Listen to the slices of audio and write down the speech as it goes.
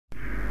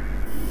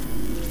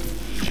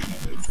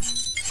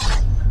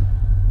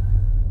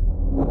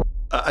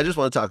I just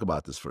want to talk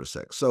about this for a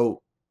sec.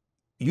 So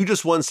you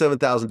just won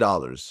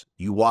 $7,000.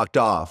 You walked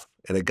off,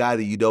 and a guy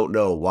that you don't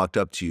know walked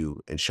up to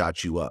you and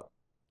shot you up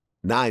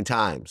 9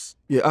 times.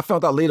 Yeah, I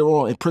found out later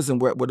on in prison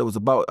what it was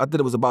about. I thought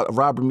it was about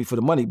robbing me for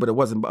the money, but it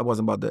wasn't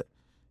about that.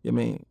 You know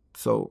what I mean?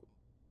 So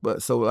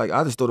like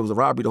I just thought it was a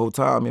robbery the whole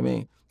time, you know what I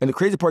mean? And the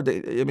crazy part,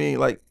 I mean,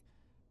 like,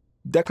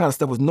 that kind of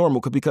stuff was normal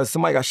because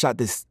somebody got shot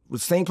the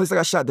same place I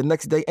got shot the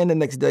next day and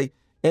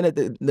at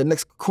the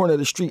next corner of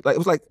the street. Like,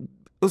 it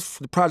was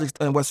the projects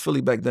in West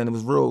Philly back then. It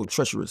was real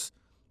treacherous.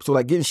 So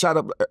like getting shot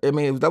up, I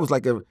mean, that was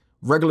like a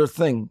regular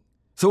thing.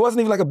 So it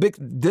wasn't even like a big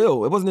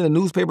deal. It wasn't in the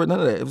newspaper, none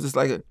of that. It was just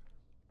like, you know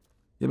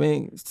what I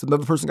mean? It's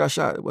another person got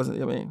shot. It wasn't,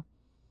 you know what I mean?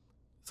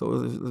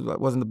 So it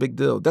wasn't a big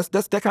deal.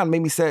 That kind of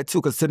made me sad too,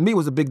 because to me it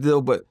was a big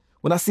deal, but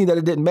when I seen that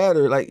it didn't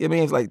matter, like, you know what I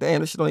mean? It's like,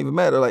 damn, this shit don't even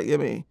matter, like, you know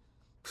what I mean?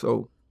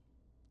 So.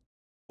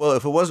 Well,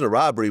 if it wasn't a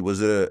robbery,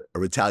 was it a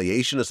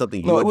retaliation or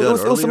something you had done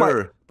earlier?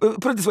 Somebody,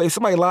 put it this way, if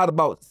somebody lied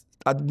about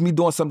me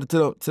doing something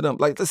to them,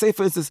 like, let's say,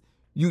 for instance,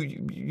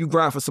 you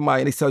grind for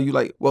somebody and they tell you,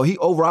 like, well, he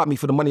overrobbed me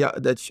for the money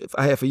that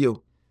I had for you. You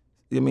know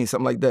what I mean?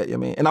 Something like that, you know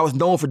what I mean? And I was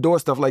known for doing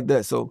stuff like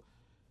that, so,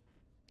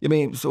 you know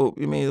what I mean? So, you know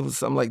what I mean? It was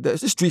something like that.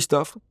 It's just street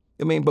stuff,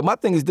 you know what I mean? But my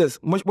thing is this,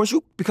 once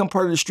you become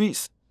part of the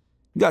streets,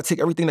 you gotta take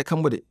everything that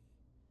come with it.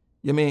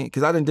 You know what I mean?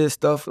 Because I done did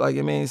stuff, like,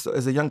 you know what I mean, so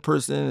as a young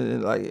person,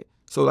 and like,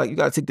 so like, you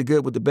gotta take the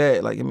good with the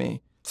bad, like, you know what I mean?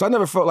 So I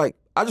never felt like,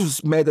 I just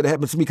was mad that it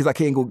happened to me because I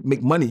can't go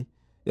make money. You know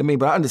what I mean?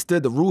 But I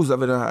understood the rules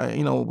of it and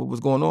you know, what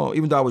was going on,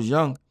 even though I was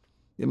young.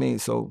 You know what I mean?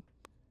 So,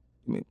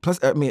 I mean, plus,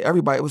 I mean,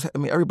 everybody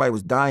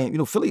was dying. You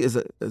know, Philly is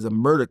a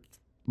murder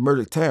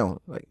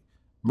town. Like,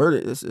 murder,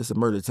 it's a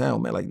murder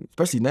town, man, like,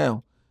 especially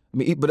now. I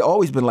mean, but it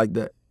always been like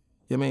that.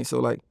 You know what I mean? So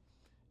like,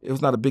 it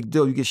was not a big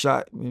deal. You get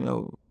shot, you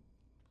know,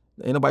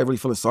 ain't nobody really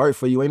feeling sorry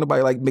for you. Ain't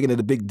nobody like making it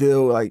a big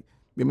deal. Like,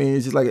 I mean,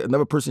 it's just like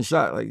another person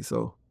shot. Like,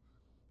 so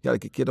you gotta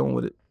get on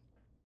with it.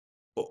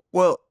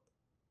 Well,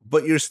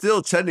 but you're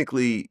still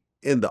technically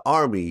in the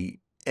Army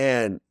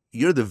and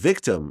you're the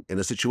victim in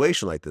a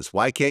situation like this.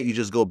 Why can't you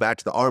just go back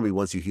to the Army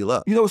once you heal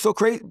up? You know what's so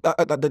crazy?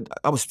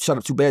 I was shot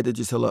up too bad to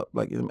just heal up.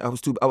 Like, I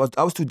was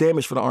too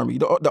damaged for the Army.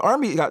 The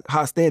Army got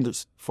high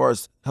standards as far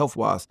as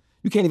health-wise.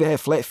 You can't even have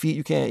flat feet.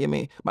 You can't, you know what I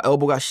mean? My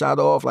elbow got shot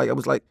off. Like, I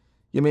was like,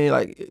 you know what I mean?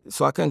 Like,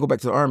 so I couldn't go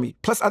back to the Army.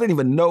 Plus, I didn't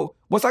even know.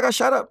 Once I got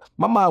shot up,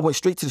 my mind went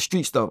straight to the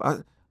street stuff.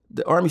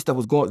 The Army stuff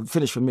was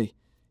finished for me.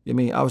 You know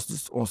what I mean? I was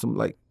just on some,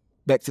 like,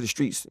 back to the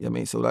streets. You know what I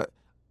mean? So, like,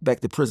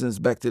 back to prisons,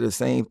 back to the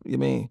same, you know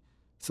what I mean?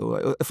 So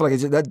like, I feel like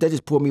that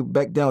just pulled me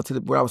back down to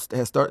where I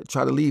had started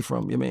trying to leave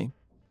from, you know what I mean?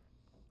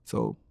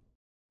 So.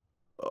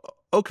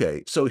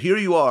 Okay, so here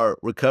you are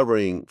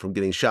recovering from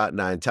getting shot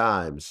 9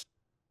 times,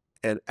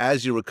 and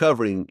as you're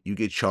recovering, you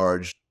get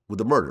charged with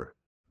a murder.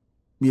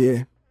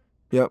 Yeah,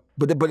 yeah.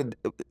 But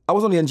I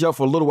was only in jail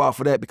for a little while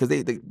for that because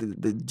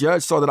the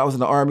judge saw that I was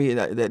in the Army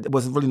and that there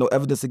wasn't really no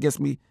evidence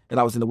against me, and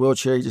I was in the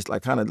wheelchair. He just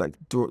like kind of like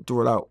threw it out,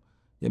 you know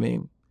what I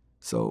mean?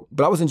 So,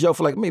 but I was in jail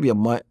for like maybe a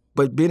month.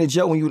 But being in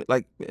jail when you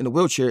like in a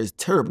wheelchair is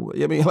terrible.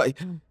 You know what I mean? Like,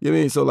 you know what I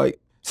mean? So like,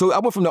 so I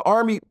went from the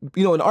Army,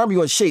 you know, in the Army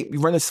you're in shape. You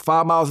running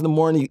 5 miles in the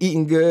morning, you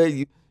eating good,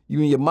 you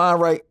in your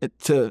mind right,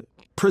 to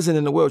prison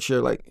in the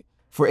wheelchair. Like,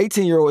 for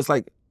 18-year-old, it's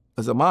like,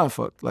 it's a mind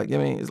fuck. Like, you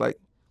know what I mean? It's like,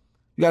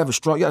 you gotta have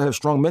a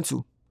strong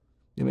mental.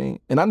 You know what I mean?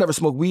 And I never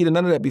smoked weed and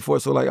none of that before,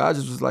 so like, I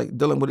just was like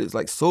dealing with it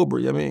like sober,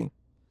 you know what I mean?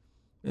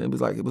 And it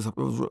was like, it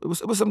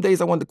was some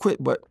days I wanted to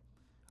quit, but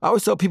I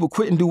always tell people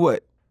quit and do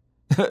what?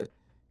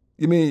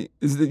 You mean,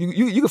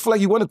 you can feel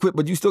like you want to quit,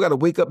 but you still got to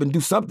wake up and do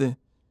something. You know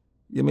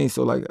what I mean?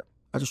 So like,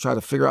 I just try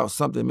to figure out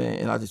something,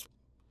 man,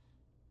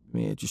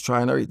 and just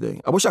trying everything.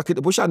 I wish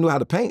I knew how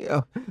to paint.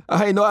 I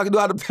didn't know I could know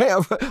how to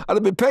paint. I'd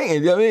have been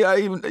painting. You know what I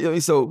mean? You know what I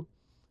mean? So,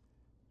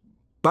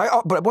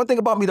 but one thing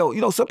about me though,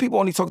 you know, some people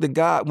only talk to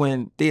God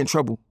when they in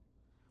trouble.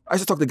 I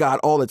used to talk to God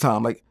all the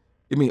time, like,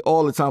 you mean,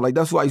 all the time. Like,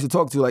 that's who I used to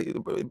talk to, like,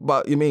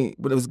 about, you mean,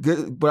 when it was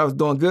good, when I was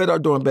doing good or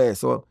doing bad.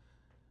 So,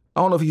 I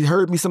don't know if he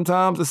heard me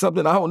sometimes or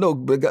something. I don't know,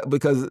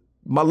 because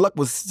my luck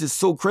was just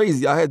so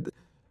crazy. It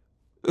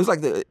was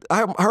like,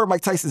 I heard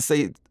Mike Tyson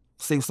say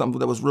something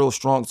that was real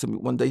strong to me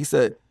one day. He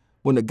said,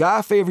 when the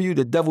God favor you,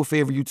 the devil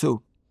favor you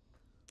too.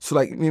 So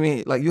like, you know what I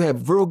mean, like you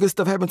have real good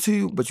stuff happen to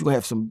you, but you're gonna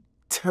have some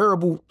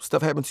terrible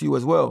stuff happen to you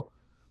as well.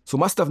 So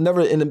my stuff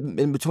never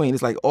in between.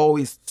 It's like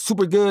always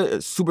super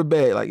good, super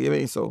bad. Like, you know what I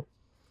mean? So,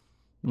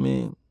 I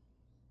mean.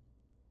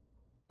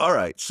 All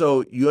right,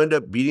 so you end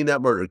up beating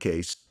that murder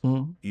case.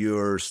 Mm-hmm.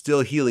 You're still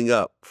healing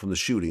up from the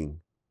shooting,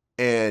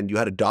 and you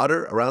had a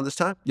daughter around this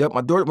time? Yep, my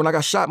daughter, when I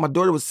got shot, my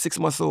daughter was 6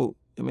 months old.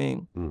 I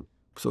mean,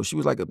 so she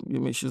was like she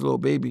was a little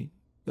baby.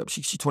 Yep,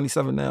 she's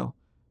 27 now,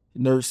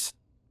 nurse.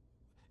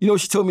 You know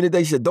what she told me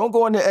today? She said, don't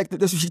go in there acting,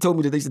 that's what she told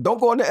me today. She said,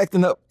 don't go in there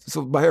acting up.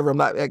 So by her, I'm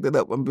not acting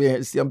up. I'm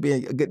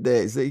being a good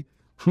dad, see?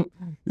 You know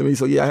what I mean?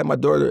 So yeah, I had my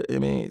daughter, I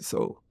mean,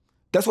 so.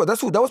 That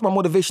was my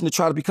motivation to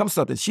try to become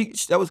something.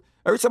 That was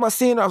every time I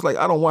seen her, I was like,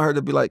 I don't want her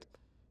to be like,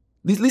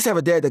 at least have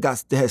a dad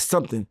that has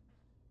something.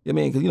 You know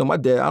what I mean? Because, you know, my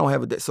dad, I don't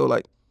have a dad. So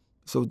like,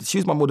 so she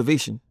was my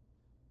motivation.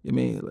 You know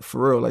what I mean? Like,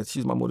 for real, like, she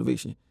was my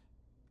motivation.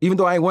 Even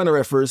though I ain't want her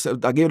at first,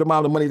 I gave the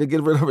mom the money to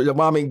get rid of her. The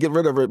mom ain't get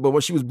rid of her. But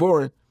when she was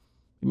born,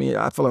 I mean,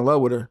 I fell in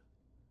love with her.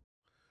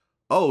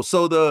 Oh,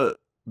 so the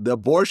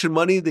abortion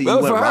money that you It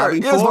was went for her.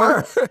 robbing It was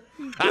for? for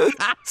her.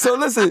 So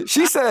listen,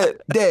 she said,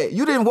 Dad,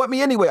 you didn't want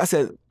me anyway. I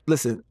said,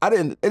 listen,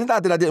 it's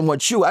not that I didn't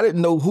want you. I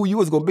didn't know who you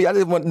was going to be. I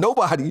didn't want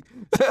nobody.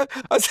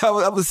 I said,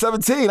 I was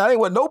 17. I didn't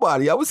want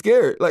nobody. I was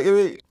scared. Like, I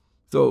mean,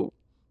 so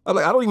I'm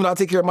like, I don't even know how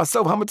to take care of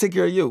myself. How am I going to take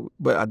care of you?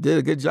 But I did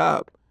a good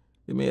job.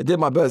 I mean, I did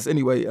my best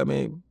anyway. I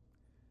mean,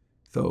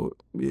 so,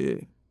 yeah.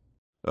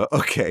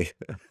 Okay.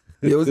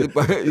 It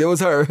was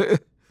her.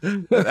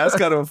 That's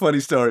kind of a funny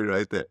story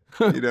right there.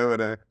 You know,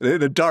 and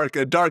a dark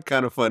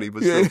kind of funny,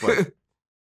 but still funny.